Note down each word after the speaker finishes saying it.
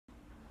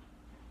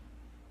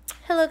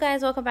Hello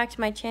guys, welcome back to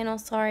my channel.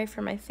 Sorry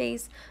for my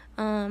face.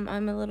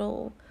 I'm a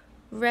little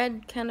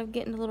red, kind of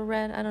getting a little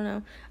red. I don't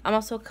know. I'm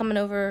also coming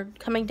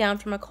down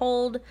from a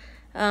cold,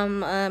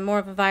 more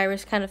of a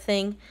virus kind of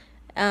thing.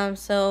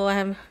 So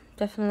I'm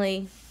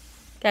definitely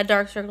got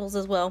dark circles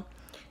as well.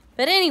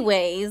 But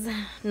anyways,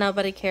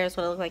 nobody cares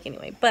what I look like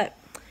anyway. But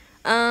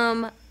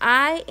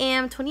I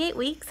am 28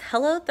 weeks.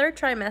 Hello, third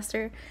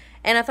trimester.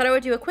 And I thought I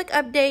would do a quick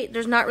update.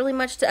 There's not really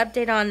much to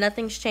update on.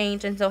 Nothing's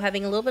changed. And so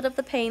having a little bit of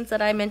the pains that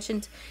I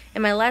mentioned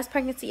in my last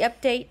pregnancy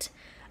update.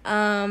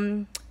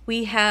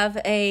 We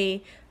have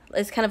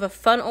it's kind of a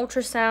fun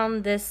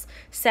ultrasound this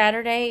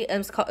Saturday.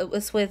 It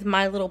was with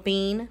My Little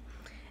Bean.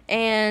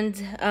 And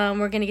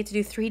we're going to get to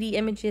do 3D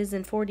images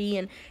and 4D.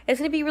 And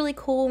it's going to be really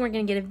cool. We're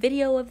going to get a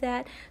video of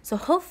that. So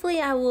hopefully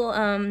I will,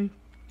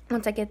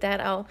 once I get that,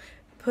 I'll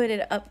put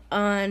it up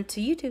onto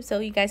YouTube so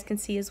you guys can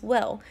see as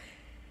well.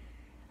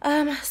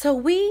 So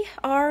we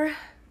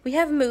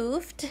have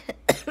moved.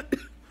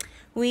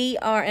 We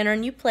are in our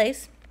new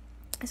place.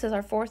 This is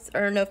our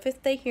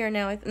fifth day here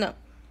now. I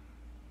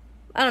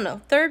don't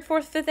know, third,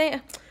 fourth, fifth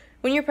day.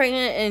 When you're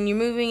pregnant and you're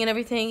moving and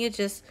everything, it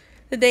just,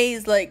 the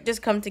days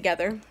just come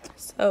together.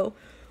 So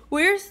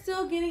we're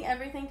still getting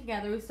everything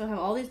together. We still have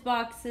all these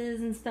boxes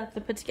and stuff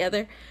to put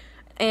together.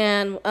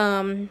 And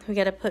we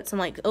got to put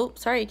some oh,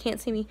 sorry, you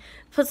can't see me.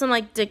 Put some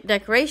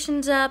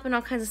decorations up and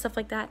all kinds of stuff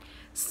like that.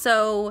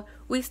 So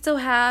we still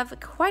have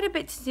quite a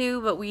bit to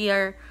do, but we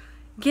are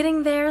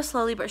getting there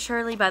slowly but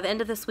surely. By the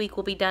end of this week,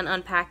 we'll be done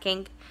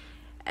unpacking.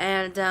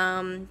 And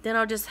then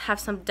I'll just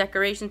have some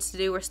decorations to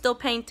do. We're still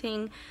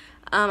painting.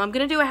 I'm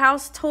going to do a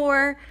house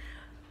tour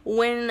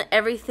when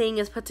everything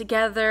is put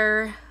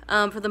together,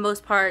 for the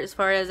most part, as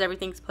far as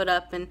everything's put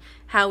up and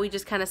how we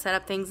just kind of set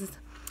up things.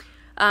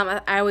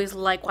 I always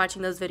like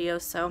watching those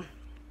videos, so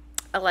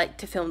I like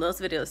to film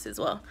those videos as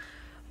well.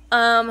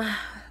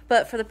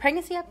 But for the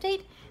pregnancy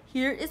update,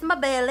 here is my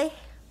belly.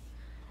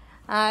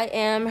 I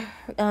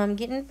am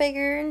getting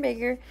bigger and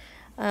bigger.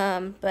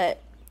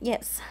 But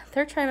yes,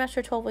 third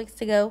trimester, 12 weeks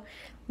to go.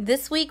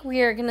 This week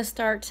we are going to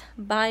start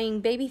buying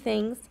baby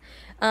things,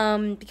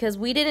 because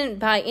we didn't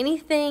buy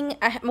anything.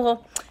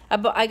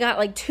 I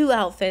got 2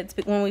 outfits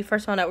when we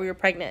first found out we were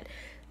pregnant,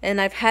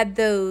 and I've had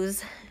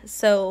those,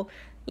 so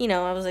you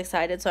know, I was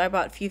excited, so I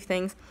bought a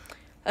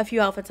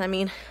few outfits, I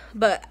mean.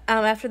 But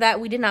after that,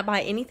 we did not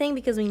buy anything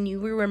because we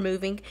knew we were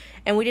moving,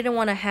 and we didn't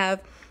want to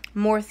have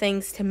more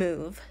things to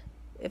move,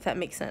 if that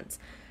makes sense.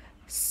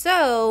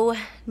 So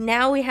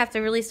now we have to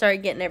really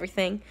start getting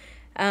everything,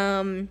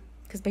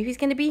 because baby's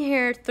going to be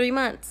here 3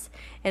 months,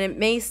 and it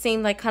may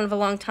seem like kind of a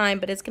long time,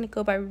 but it's going to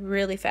go by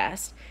really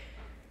fast.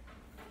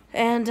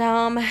 And,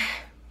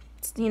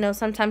 you know,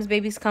 sometimes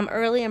babies come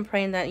early. I'm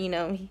praying that, you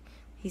know,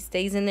 he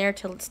stays in there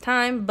till it's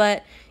time,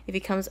 but if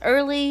he comes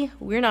early,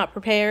 we're not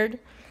prepared.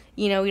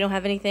 You know, we don't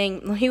have anything.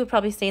 Well, he would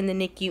probably stay in the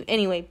NICU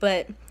anyway,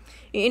 but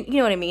you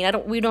know what I mean.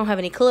 We don't have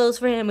any clothes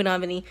for him. We don't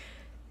have any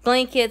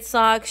blankets,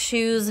 socks,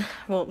 shoes.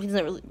 Well, he's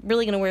not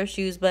really going to wear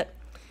shoes, but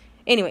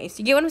anyways,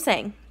 you get what I'm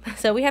saying.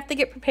 So we have to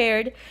get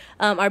prepared.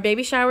 Our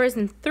baby shower is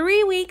in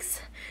 3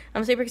 weeks.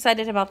 I'm super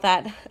excited about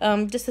that.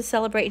 Just to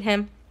celebrate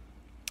him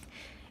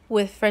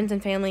with friends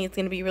and family. It's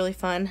going to be really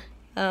fun.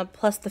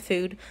 Plus the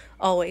food,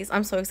 always.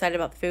 I'm so excited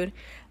about the food.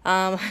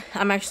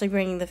 I'm actually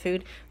bringing the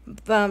food,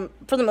 for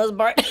the most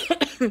part.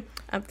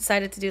 I've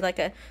decided to do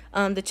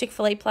the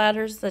Chick-fil-A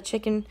platters, the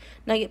chicken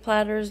nugget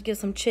platters, give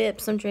some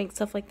chips, some drinks,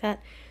 stuff like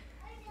that.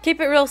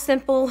 Keep it real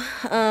simple.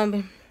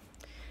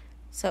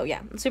 So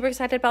yeah, I'm super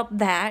excited about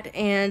that,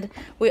 and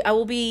I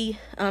will be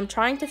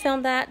trying to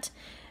film that.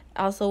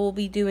 Also, we'll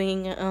be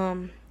doing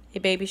a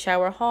baby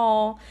shower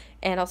haul,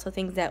 and also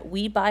things that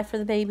we buy for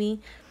the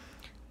baby.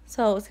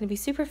 So it's going to be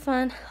super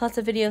fun. Lots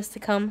of videos to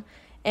come.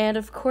 And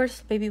of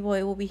course, baby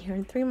boy will be here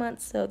in 3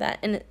 months. So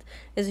that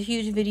is a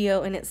huge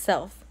video in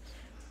itself.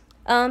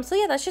 So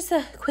yeah, that's just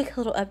a quick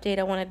little update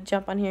I wanted to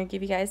jump on here and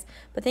give you guys.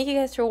 But thank you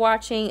guys for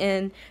watching.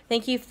 And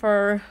thank you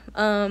for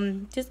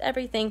just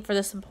everything, for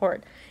the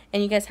support.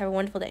 And you guys have a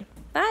wonderful day.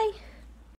 Bye.